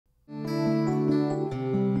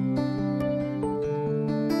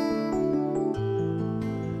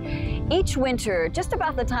Each winter, just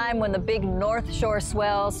about the time when the big North Shore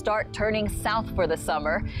swells start turning south for the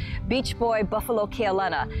summer, beach boy Buffalo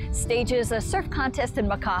Keaulana stages a surf contest in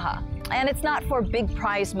Makaha. And it's not for big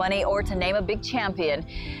prize money or to name a big champion,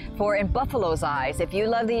 for in Buffalo's eyes, if you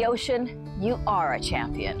love the ocean, you are a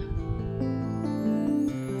champion.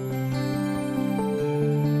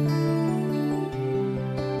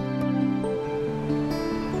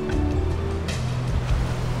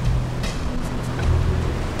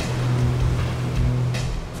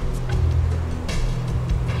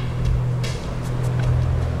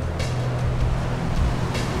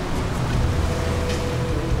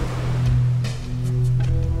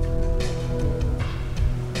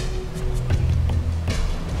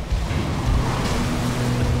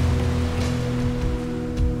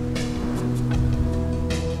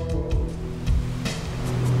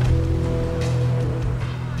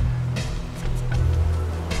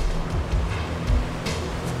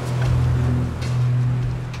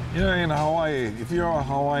 You know, in Hawaii, if you're a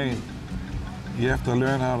Hawaiian, you have to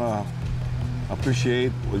learn how to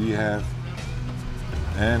appreciate what you have,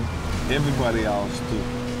 and everybody else too.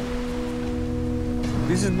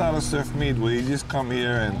 This is not a surf meet where you just come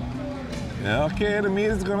here and, okay, the meet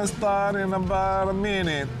is gonna start in about a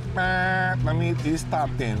minute. The meet is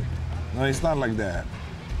starting. No, it's not like that.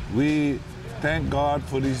 We thank God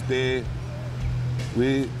for this day.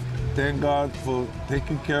 We thank God for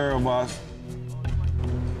taking care of us.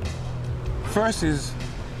 First is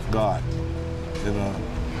God,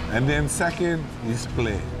 and then second is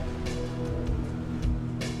play.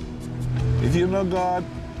 If you know God,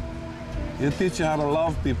 He'll teach you how to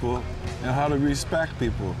love people and how to respect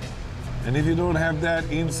people. And if you don't have that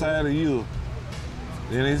inside of you,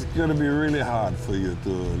 then it's gonna be really hard for you to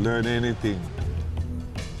learn anything,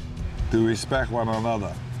 to respect one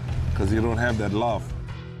another, because you don't have that love.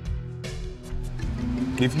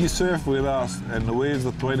 If you surf with us and the waves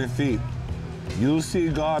are 20 feet, you'll see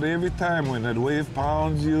God every time when that wave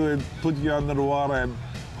pounds you and puts you under the water and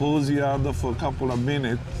pulls you under for a couple of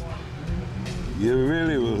minutes. You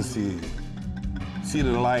really will see the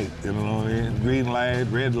light, you know what I mean? Green light,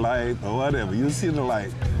 red light, or whatever. You'll see the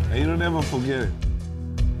light, and you'll never forget it.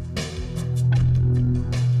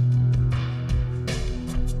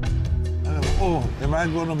 Oh, am I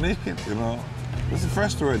going to make it, What's the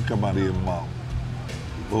first word come out of your mouth?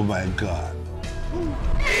 Oh my God.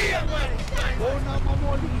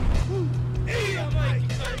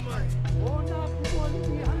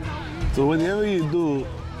 So whatever you do,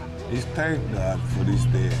 is thank God for this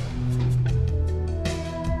day.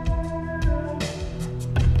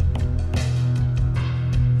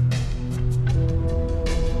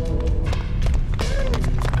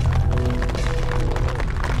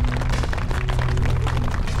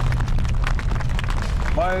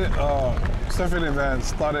 My surfing event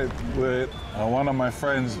started with one of my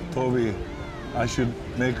friends told me I should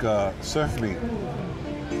make a surf meet.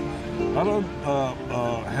 I don't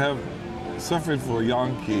have surfing for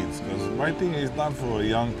young kids, because my thing is not for a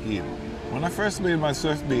young kid. When I first made my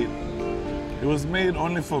surf meet, it was made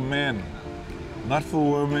only for men, not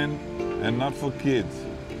for women and not for kids.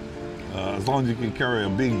 As long as you can carry a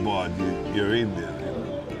big board, you're in there.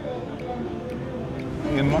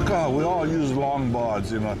 In Makaha, we all use long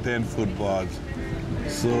boards, 10-foot boards.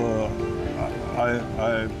 So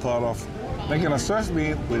I thought of making a surf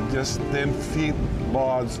meet with just 10 feet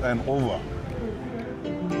boards and over.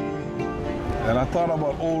 And I thought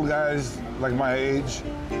about old guys like my age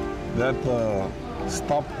that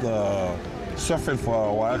stopped surfing for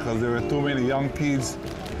a while because there were too many young kids.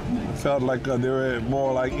 It felt like they were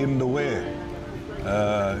more like in the way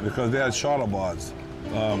because they had shorter boards.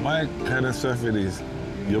 My kind of surfing is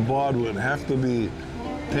your board would have to be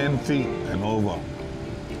 10 feet and over,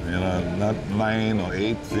 not 9 or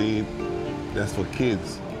 8 feet. That's for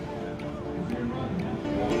kids.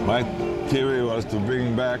 My theory was to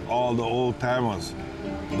bring back all the old timers,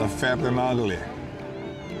 the fat and ugly.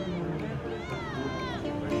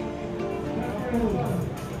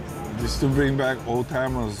 Just to bring back old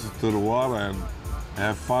timers to the water and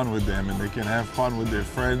have fun with them, and they can have fun with their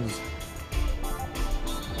friends,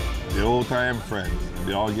 the old time friends, and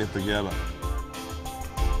they all get together.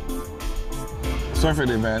 Surfing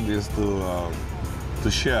event is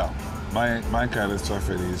to share. My kind of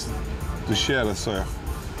surfing is to share the surf,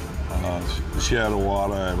 share the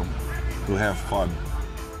water, and to have fun.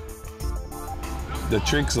 The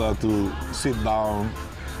tricks are to sit down,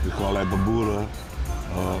 we call that the Buddha,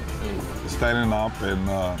 standing up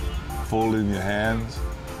and folding your hands.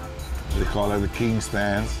 They call that the king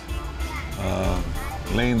stance.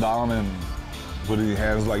 Laying down and putting your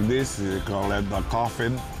hands like this, they call that the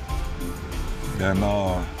coffin. And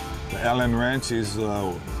The Allen wrench is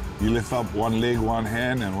you lift up one leg, one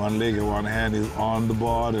hand, and one leg and one hand is on the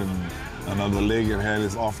board, and another leg and hand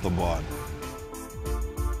is off the board.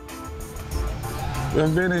 There are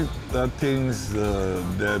many things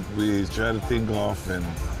that we try to think of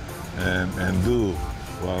and do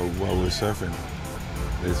while we're surfing.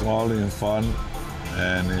 It's all in fun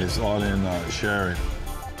and it's all in sharing.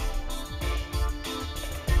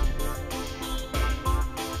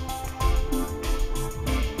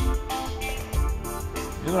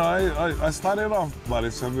 You know, I started off body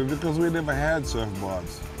surfing because we never had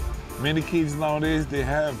surfboards. Many kids nowadays, they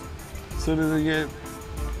have, so that they get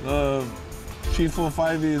 3, 4,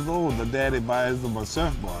 5 years old, the daddy buys them a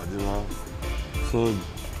surfboard, you know. So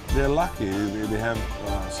they're lucky, they have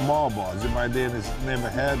small boards. In my day, they never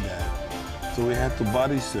had that. So we had to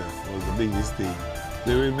body surf, was the biggest thing.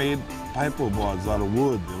 They were made piper boards out of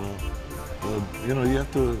wood, you know. But, you know, you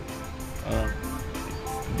have to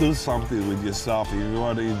do something with yourself if you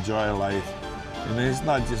want to enjoy life. And it's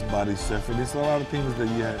not just body surfing, it's a lot of things that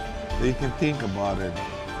you can think about it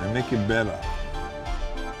and make it better.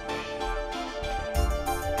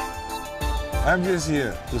 I'm just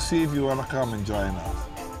here to see if you want to come and join us.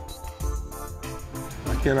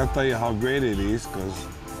 I cannot tell you how great it is because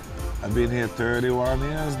I've been here 31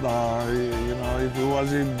 years now. You know, if it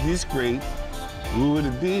wasn't this great, we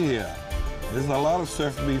wouldn't be here. There's a lot of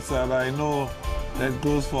surf meets that I know that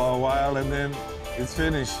goes for a while and then it's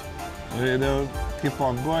finished. And they'll keep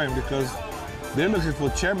on going because they're looking for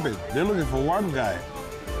champions. They're looking for one guy.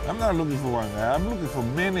 I'm not looking for one guy, I'm looking for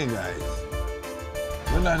many guys.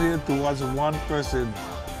 We're not here to watch one person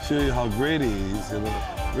show you how great he is. You know?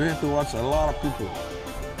 We're here to watch a lot of people,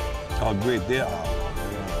 how great they are.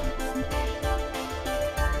 You know?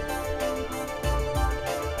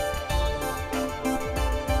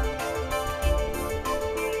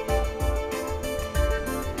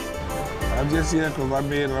 I'm just here because I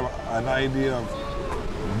made an idea of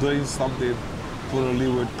doing something for the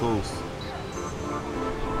Leeward Coast.